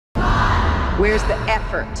Where's the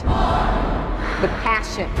effort? The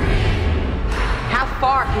passion? How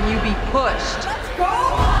far can you be pushed? Let's go!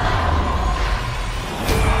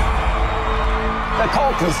 The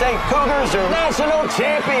Colton State Cougars are national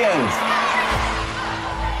champions!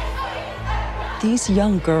 These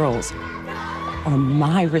young girls are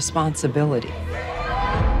my responsibility.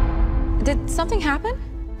 Did something happen?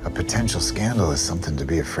 A potential scandal is something to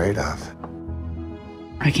be afraid of.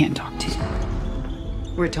 I can't talk to you.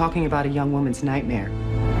 We're talking about a young woman's nightmare.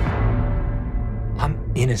 I'm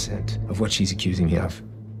innocent of what she's accusing me of.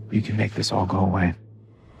 You can make this all go away.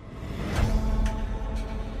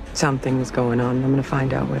 Something is going on. I'm gonna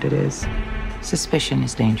find out what it is. Suspicion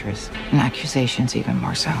is dangerous, and accusations even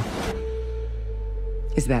more so.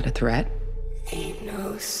 Is that a threat? Ain't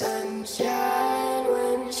no sunshine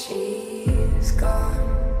when she's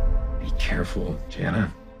gone. Be careful,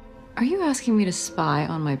 Jana. Are you asking me to spy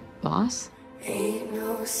on my boss? Ain't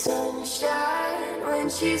no sunshine when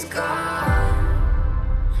she's gone.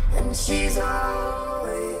 And she's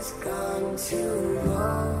always gone too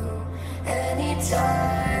long.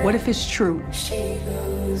 Anytime What if it's true? she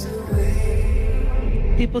goes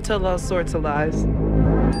away. People tell all sorts of lies.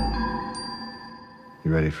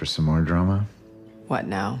 You ready for some more drama? What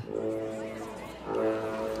now?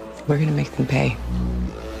 We're gonna make them pay.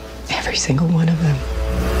 Every single one of them.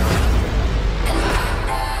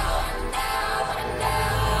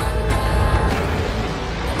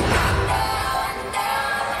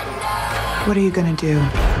 What are you gonna do?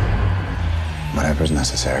 Whatever's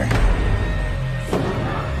necessary.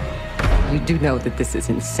 You do know that this is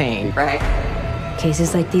insane, right?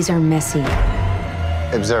 Cases like these are messy.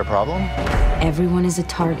 Is there a problem? Everyone is a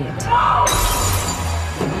target.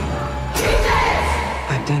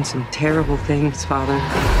 I've done some terrible things, Father.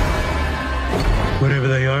 Whatever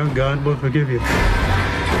they are, God will forgive you.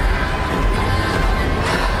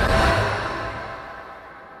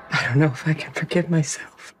 I don't know if I can forgive myself.